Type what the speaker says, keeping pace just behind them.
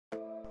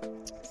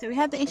So we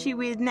had the issue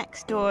with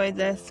next door,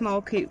 the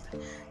small coop,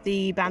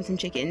 the bantam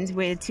chickens,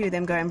 with 2 of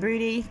them going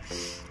broody.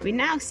 We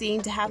now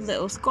seem to have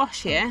little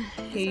Squash here,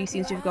 who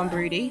seems to have gone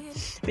broody.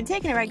 Been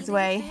taking her eggs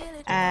away,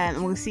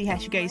 and we'll see how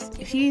she goes.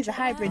 She is a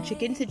hybrid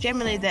chicken, so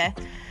generally they're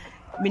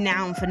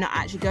renowned for not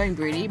actually going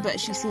broody, but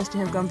she seems to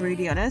have gone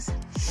broody on us.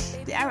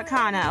 The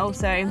Araucana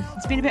also,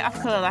 it's been a bit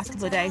off colour the last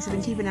couple of days, so I've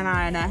been keeping an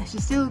eye on her.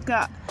 She's still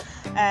got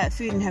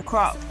food in her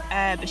crop,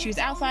 but she was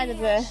outside of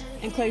the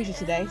enclosure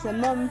today, so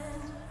when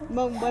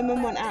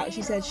Mum went out,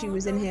 she said she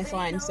was in here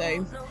fine,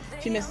 so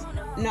she must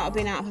not have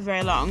been out for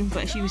very long,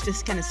 but she was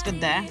just kind of stood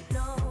there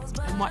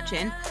and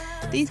watching.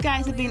 These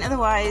guys have been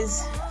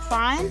otherwise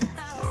fine,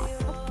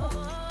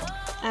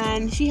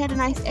 and she had a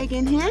nice egg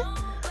in here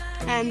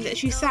that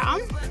she sat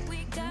on.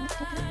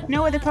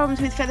 No other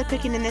problems with feather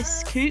picking in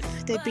this coop.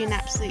 They've been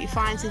absolutely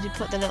fine since we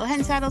put the little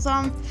hen saddles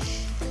on.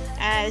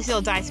 There's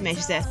little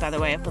diatomaceous earth, by the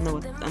way, up on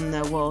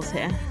the walls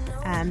here.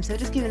 So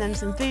just giving them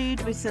some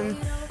food with some.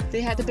 They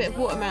had a bit of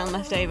watermelon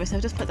left over, so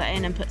I've just put that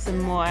in and put some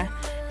more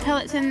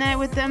pellets in there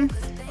with them.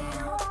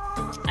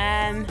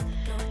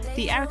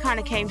 The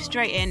Araucana came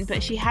straight in,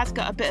 but she has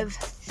got a bit of.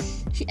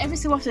 Every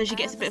so often she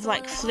gets a bit of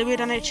like fluid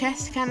on her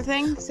chest kind of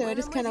thing, so I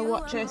just kind of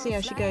watch her, see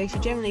how she goes. She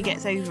generally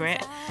gets over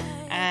it,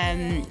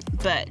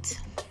 but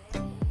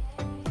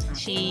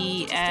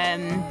she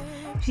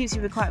seems to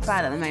be quite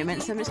bad at the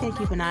moment, so I'm just going to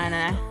keep an eye on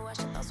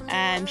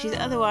her. She's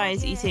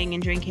otherwise eating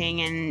and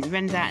drinking and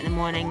runs out in the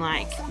morning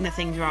like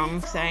nothing's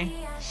wrong, so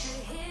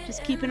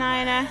just keep an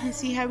eye on her and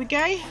see how we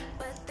go.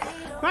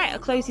 Right, I'll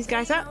close these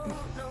guys up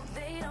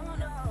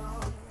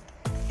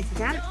if we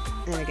can.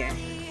 There we go.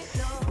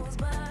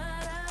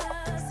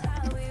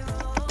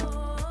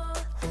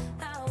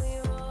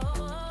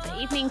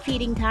 Evening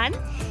feeding time.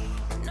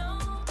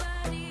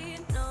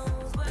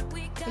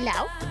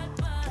 Hello.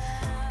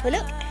 Oh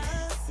look.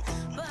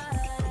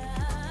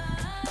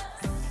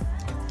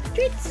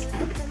 Treats.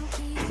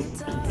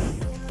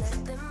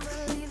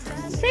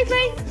 Free.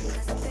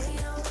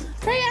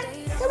 Freya,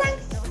 come on.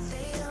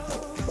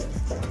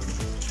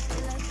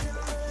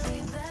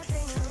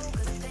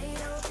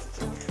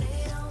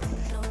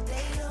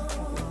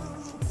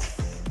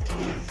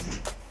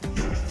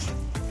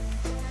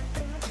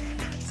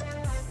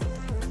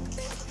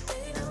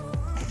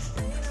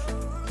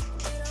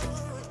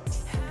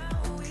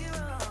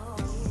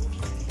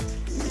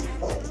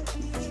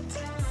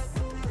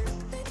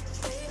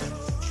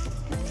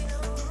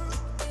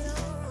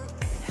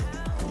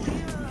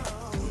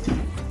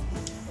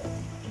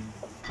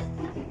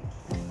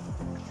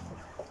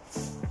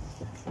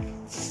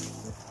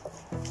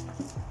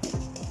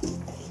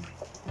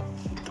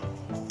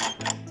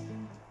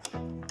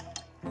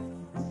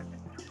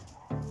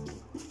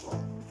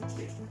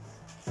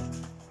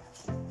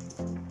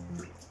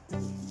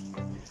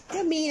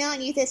 You're mean,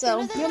 aren't you,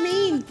 Thistle? You're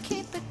mean.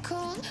 Keep it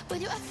cool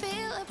with you. I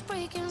feel like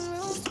breaking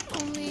rules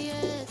on the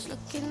edge,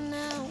 looking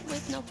out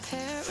with no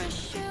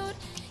parachute.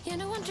 You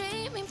know I'm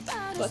dreaming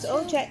about. Got to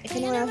all check if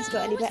anyone else has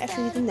got any better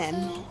food than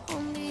them.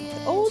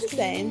 They're all the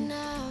same.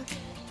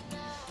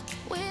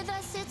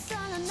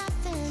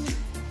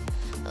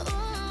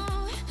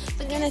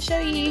 I'm going to show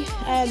you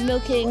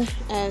milking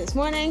this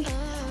morning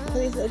for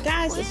these little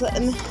guys. Let's let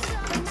them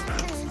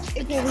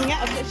open everything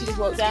up. I've literally just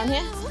walked down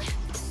here.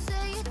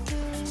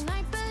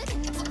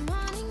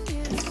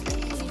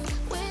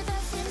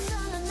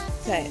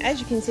 So, as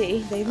you can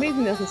see, they've moved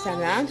the milking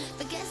stand around,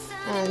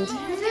 and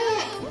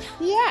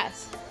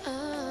yes!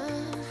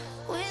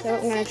 So what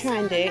I'm going to try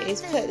and do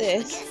is put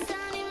this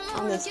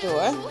on this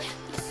door,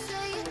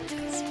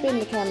 spin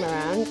the camera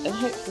around, and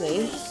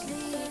hopefully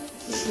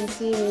you can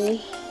see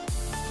me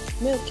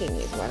milking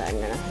is what I'm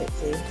going to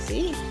hopefully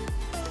see.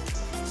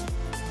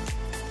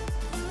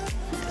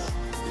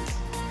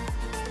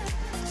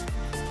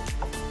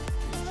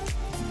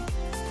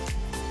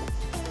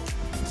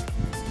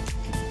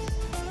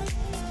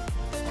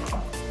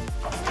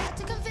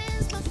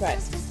 Right,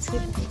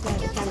 turn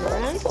the camera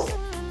around.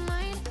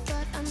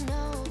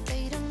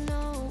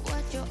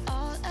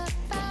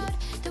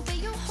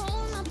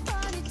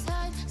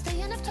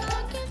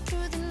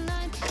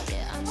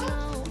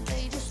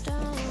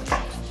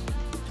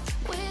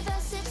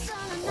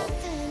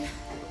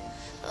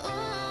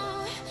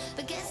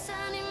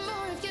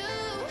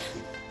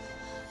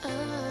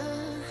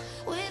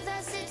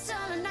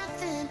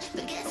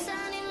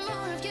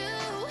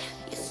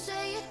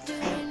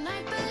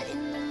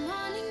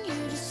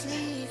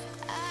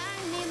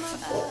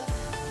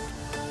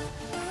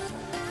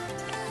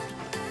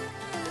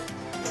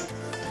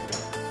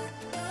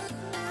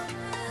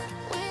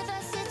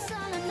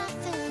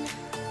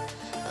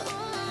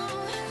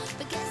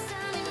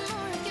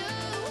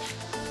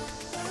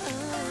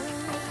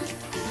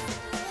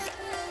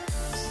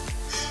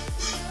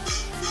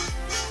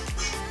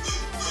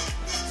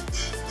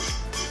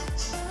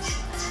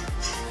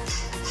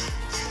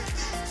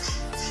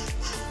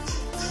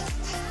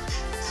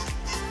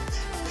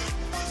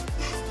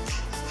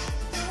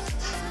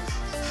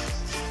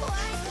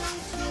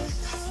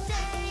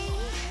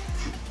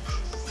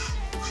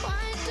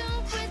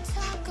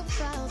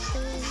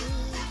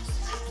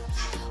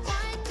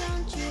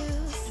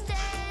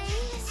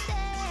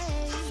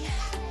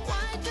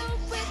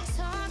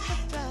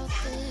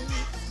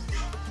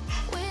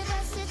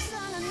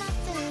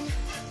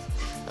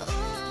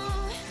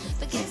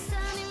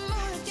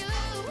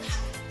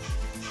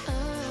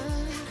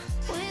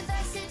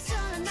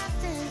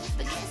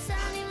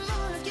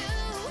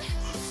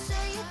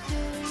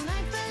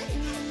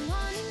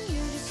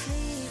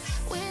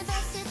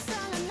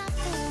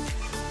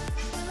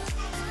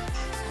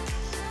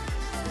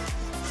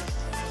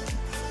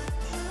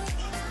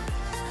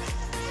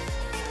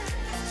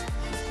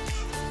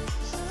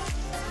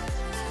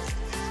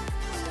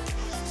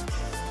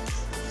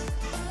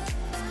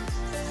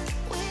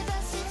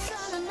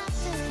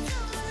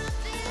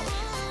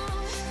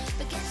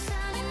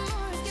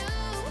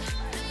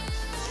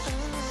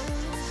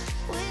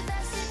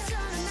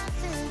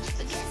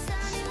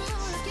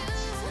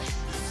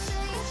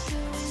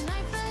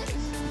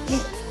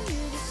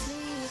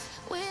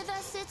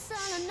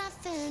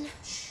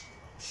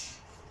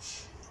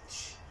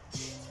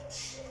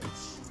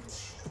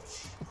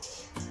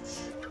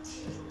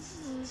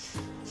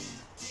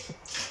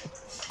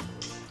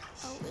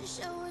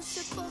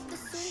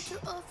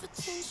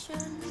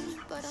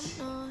 but I'm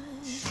not.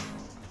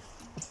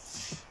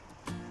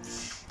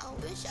 I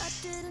wish I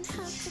didn't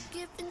have to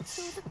give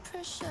into the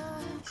pressure.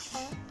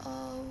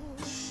 Oh.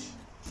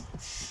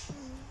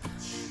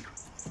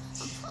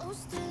 I'm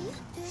posting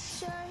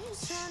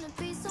pictures, trying to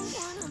be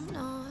someone I'm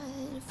not.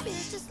 It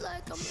feels just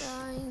like I'm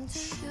lying to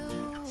you.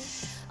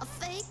 I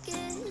fake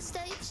it,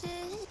 stage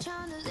it,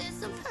 trying to live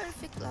some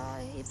perfect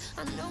life.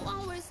 I know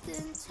I'm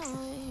wasting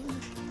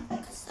time,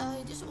 'cause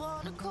I just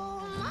wanna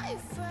call my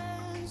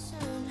friends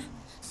and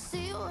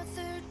see what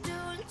they're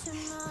doing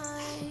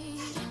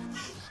tonight.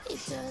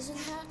 It doesn't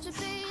have to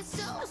be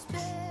so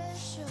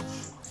special.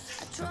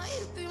 I try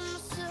to be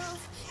myself,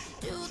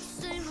 you do the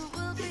same and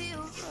we'll be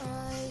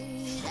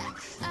alright.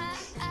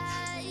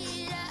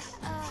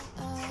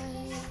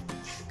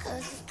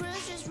 'Cause this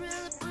pressure's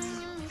really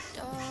bringing me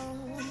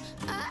down.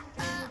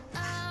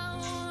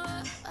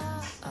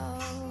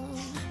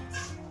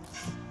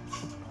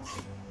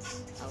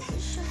 I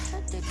wish I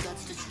had the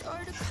guts to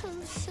start a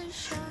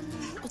conversation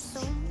with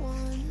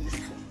someone.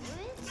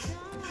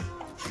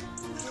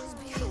 Just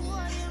be who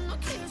I am,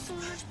 not care so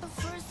much about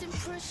first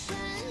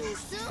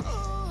impressions.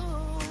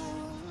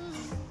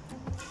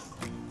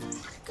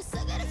 Cause I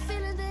got a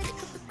feeling that it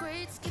could be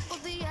great. Skip all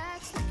the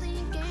acts, not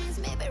playing games.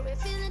 Maybe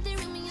reveal that they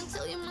ring me and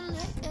tell you my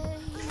name.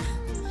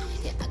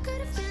 Yeah, I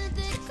got a feeling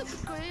that it could be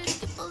great.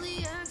 Skip all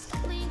the acts,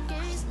 not playing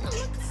games. No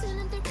one can say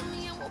that they ring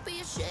me, I won't be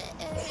ashamed.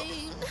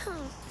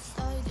 Cause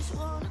I just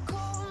wanna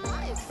call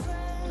my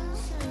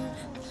friends and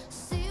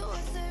see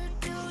what they're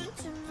doing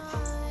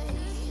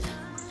tonight.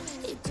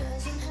 It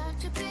doesn't have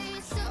to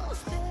be so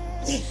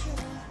special.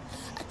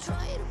 I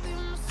try to be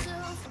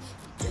myself,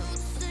 you do the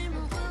same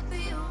and we'll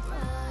be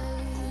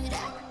alright.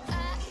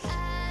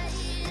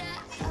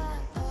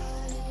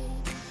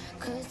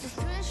 'Cause this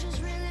pressure's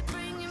really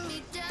bringing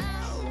me down.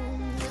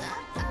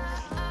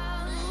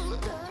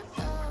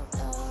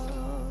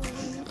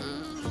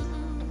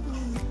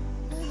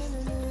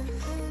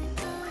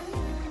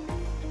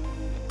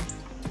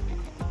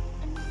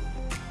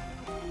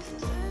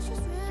 This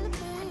pressure's really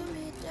bringing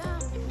me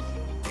down.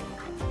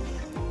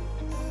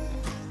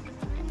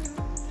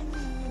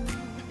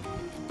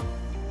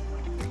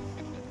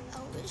 I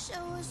wish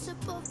I was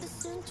above the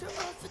center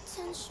of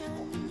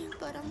attention,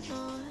 but I'm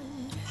not.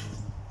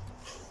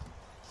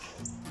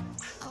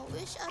 I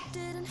wish I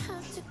didn't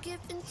have to give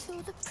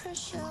into the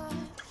pressure.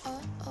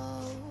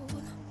 Oh.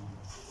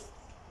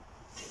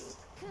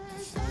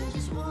 'Cause I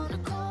just wanna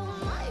call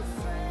my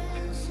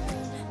friends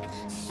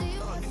and see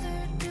what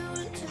they're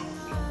doing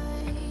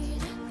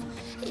tonight.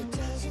 It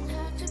doesn't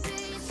have to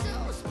be so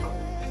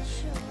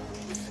special.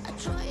 I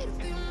try to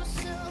be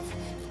myself,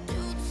 you do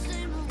the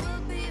same and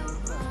we'll be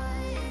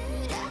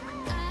alright.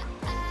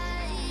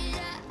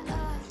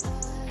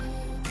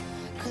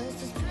 'Cause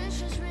this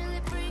pressure's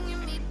really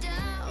bringing me down.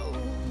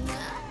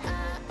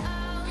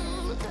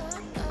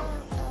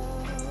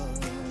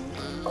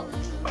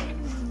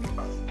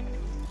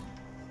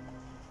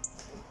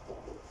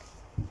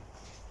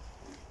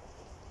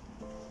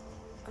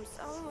 I'm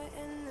somewhere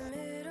in the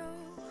middle,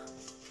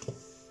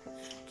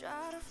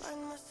 try to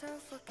find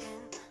myself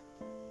again.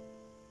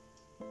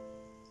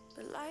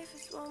 But life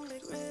is one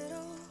big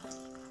riddle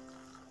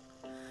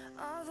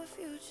of the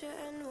future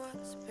and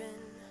what's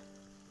been.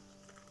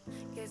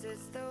 Guess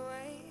it's the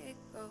way it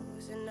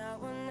goes, and I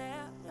will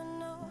never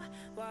know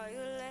why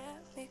you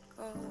let me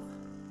go.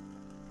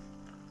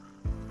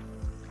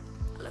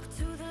 Look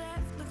to the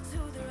left, look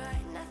to the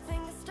right,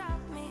 nothing can stop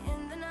me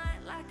in the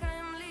night, like I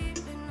am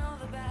leaving all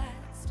the bad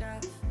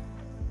stuff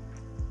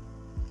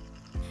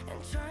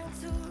and trying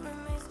to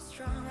remain so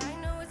strong. I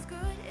know it's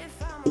good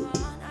if I'm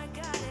alone. I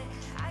got it,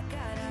 I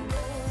gotta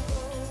go,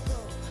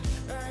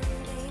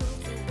 running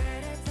into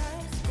better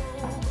times. Go,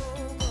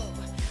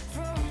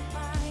 from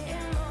my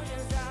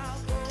emotions I'll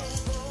go,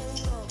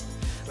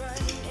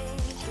 running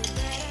into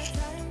better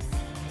times,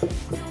 to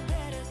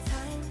better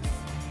times,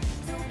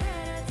 to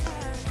better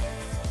times,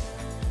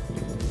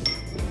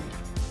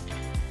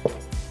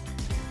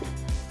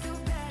 to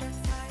better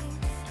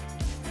times,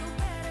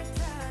 to better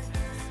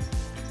times.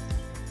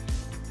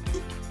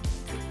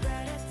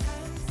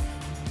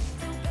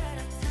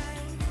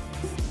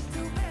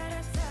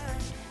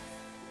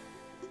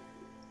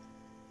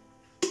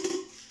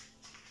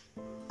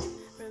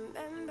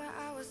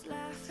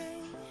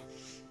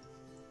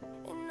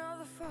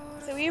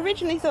 So we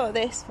originally thought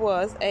this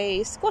was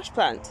a squash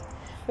plant,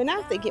 but now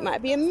I think it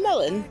might be a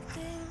melon,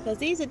 because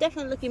these are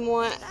definitely looking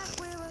more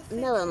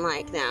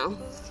melon-like now.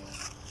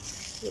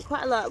 We've got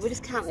quite a lot, we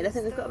just counted, I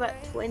think we've got about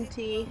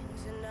 21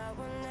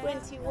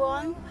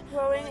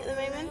 growing at the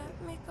moment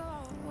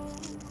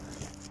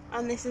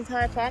on this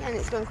entire plant, and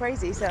it's gone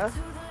crazy. So,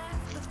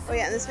 oh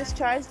yeah, and the Swiss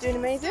chard is doing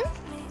amazing.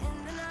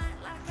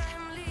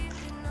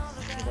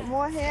 We've got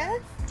more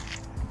here.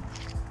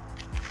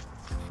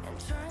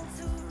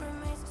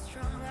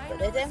 But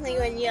they're definitely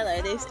going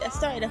yellow. They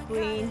started off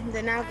green,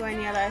 they're now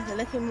going yellow. They're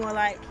looking more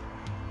like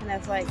kind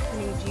of like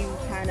honeydew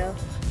kind of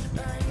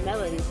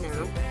melons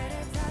now.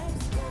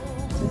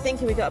 I'm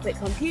thinking we got a bit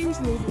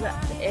confused and these are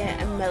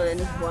a melon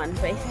one,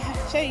 but if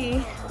I show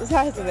you the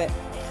size of it.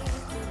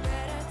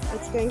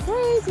 It's going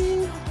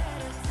crazy.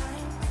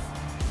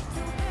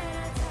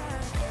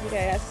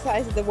 Okay, that's the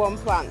size of the one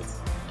plant.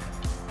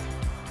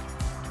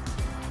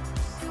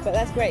 But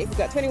that's great if you've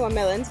got 21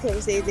 melons, because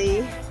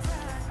obviously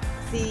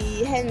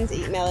the hens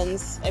eat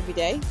melons every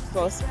day, of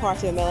course, part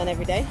of a melon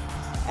every day,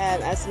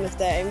 as some of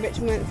their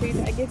enrichment food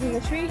that I give them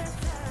the treat.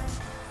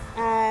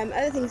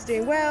 Other things are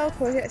doing well,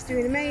 courgette's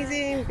doing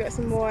amazing, we've got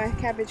some more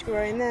cabbage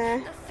growing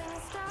there.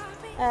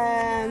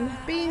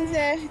 Beans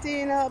are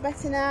doing a lot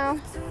better now.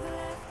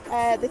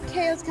 The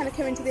kale's kind of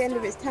coming to the end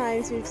of its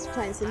time, so we're just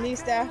planting some new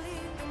stuff.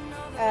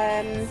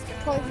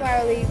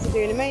 Cauliflower leaves are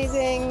doing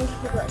amazing.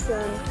 We've got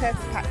some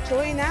purple pak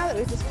choi now that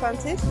we've just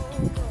planted.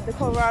 The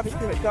kohlrabi is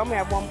pretty much gone, we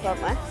have one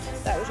plant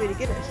left. That was really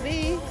good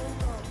actually.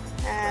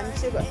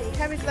 Still got some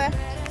cabbage left.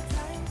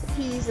 The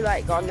peas are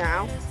like gone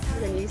now,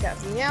 we're going to use that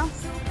for something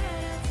else.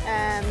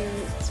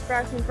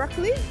 Sprouting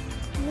broccoli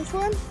in this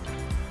one.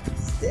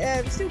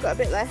 Still got a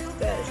bit left,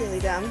 but it's nearly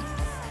done.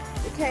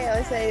 The kale,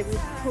 I say, we've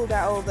pulled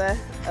out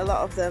a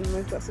lot of them.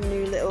 We've got some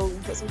new little,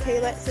 we've got some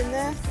kalettes in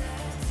there.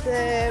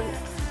 The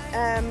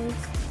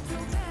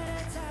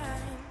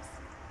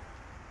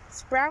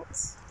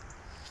sprouts.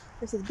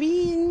 There's the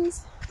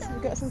beans. So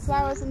we've got some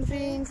flowers on the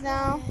beans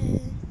now,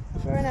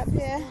 growing up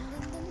here.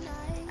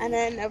 And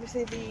then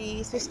obviously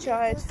the Swiss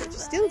chard, which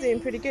is still doing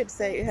pretty good,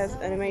 so it has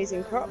an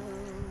amazing crop.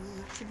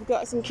 So we've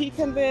got some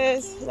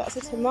cucumbers, lots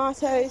of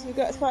tomatoes. We've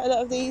got quite a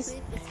lot of these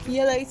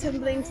yellow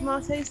tumbling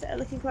tomatoes that are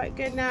looking quite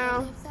good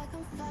now.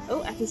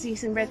 Oh, I can see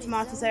some red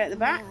tomatoes there at the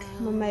back.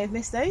 Mum may have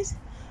missed those.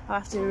 I'll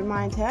have to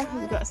remind her.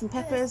 We've got some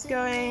peppers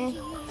going.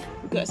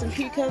 We've got some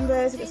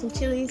cucumbers. We've got some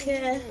chilies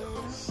here.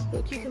 Got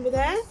a cucumber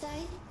there,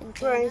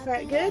 growing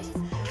quite good.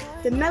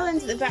 The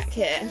melons at the back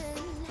here.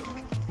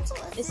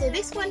 So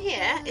this one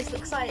here, it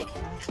looks like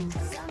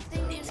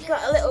it's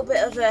got a little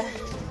bit of a.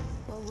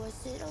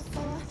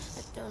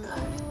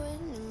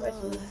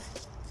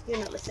 You're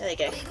not listening.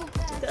 There you go.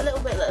 It's got a little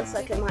bit that looks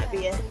like it might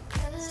be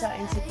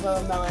starting to grow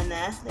a melon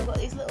there. They've got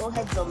these little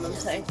heads on them,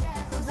 so I'm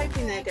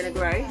hoping they're going to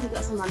grow. We've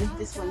got some on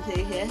this one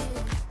too here.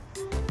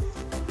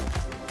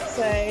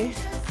 So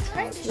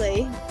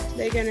hopefully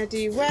they're going to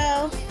do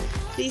well.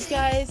 These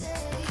guys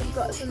have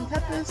got some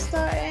peppers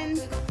starting.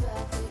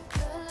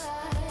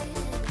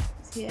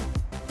 It's here.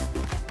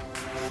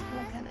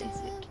 Why can't I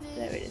see it?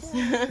 There it is.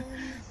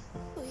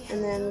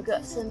 And then we've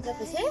got some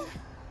peppers here.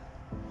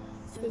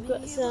 We've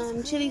got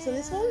some chilies on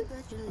this one.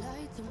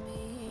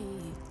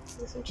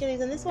 Some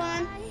chilies on this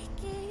one.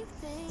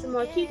 Some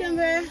more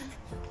cucumber.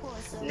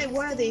 And then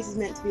one of these is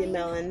meant to be a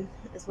melon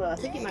as well. I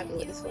think it might be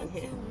with this one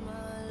here.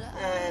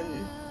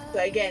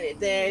 But again,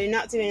 they're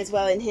not doing as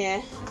well in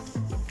here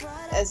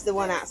as the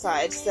one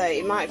outside. So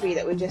it might be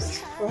that we're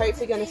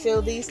hopefully going to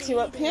fill these two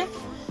up here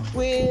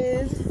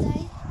with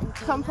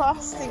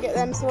compost and get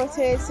them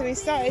sorted. So we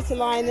started to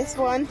line this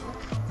one.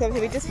 So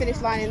we just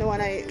finished lining the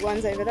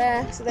ones over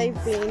there. So they've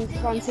been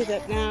planted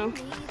up now.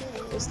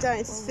 We're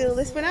starting to fill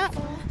this one up.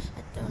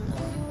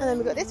 And then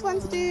we've got this one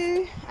to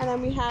do. And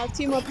then we have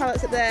 2 more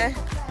pallets up there,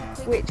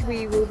 which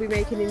we will be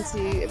making into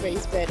a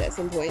raised bed at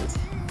some point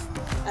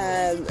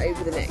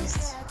over the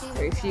next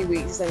very few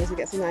weeks, as long as we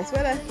get some nice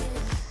weather.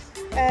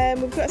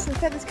 We've got some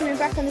feathers coming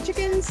back on the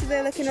chickens, so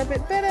they're looking a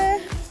bit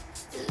better.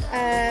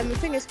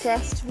 Fingers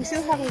crossed. We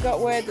still haven't got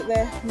word that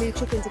the new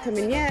chickens are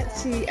coming yet.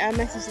 I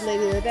messaged the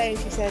lady the other day and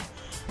she said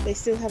they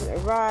still haven't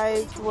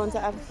arrived, the ones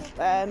that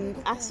I've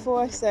asked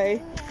for, so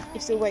we're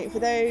still waiting for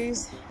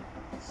those.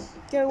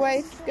 Go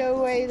away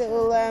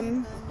little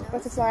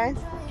butterfly.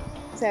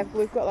 So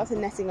we've got lots of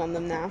netting on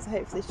them now, so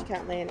hopefully she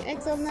can't lay any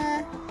eggs on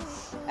there.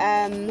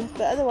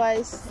 But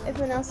otherwise,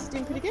 everyone else is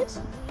doing pretty good.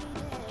 So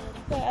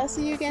I'll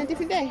see you again a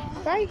different day.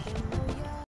 Bye!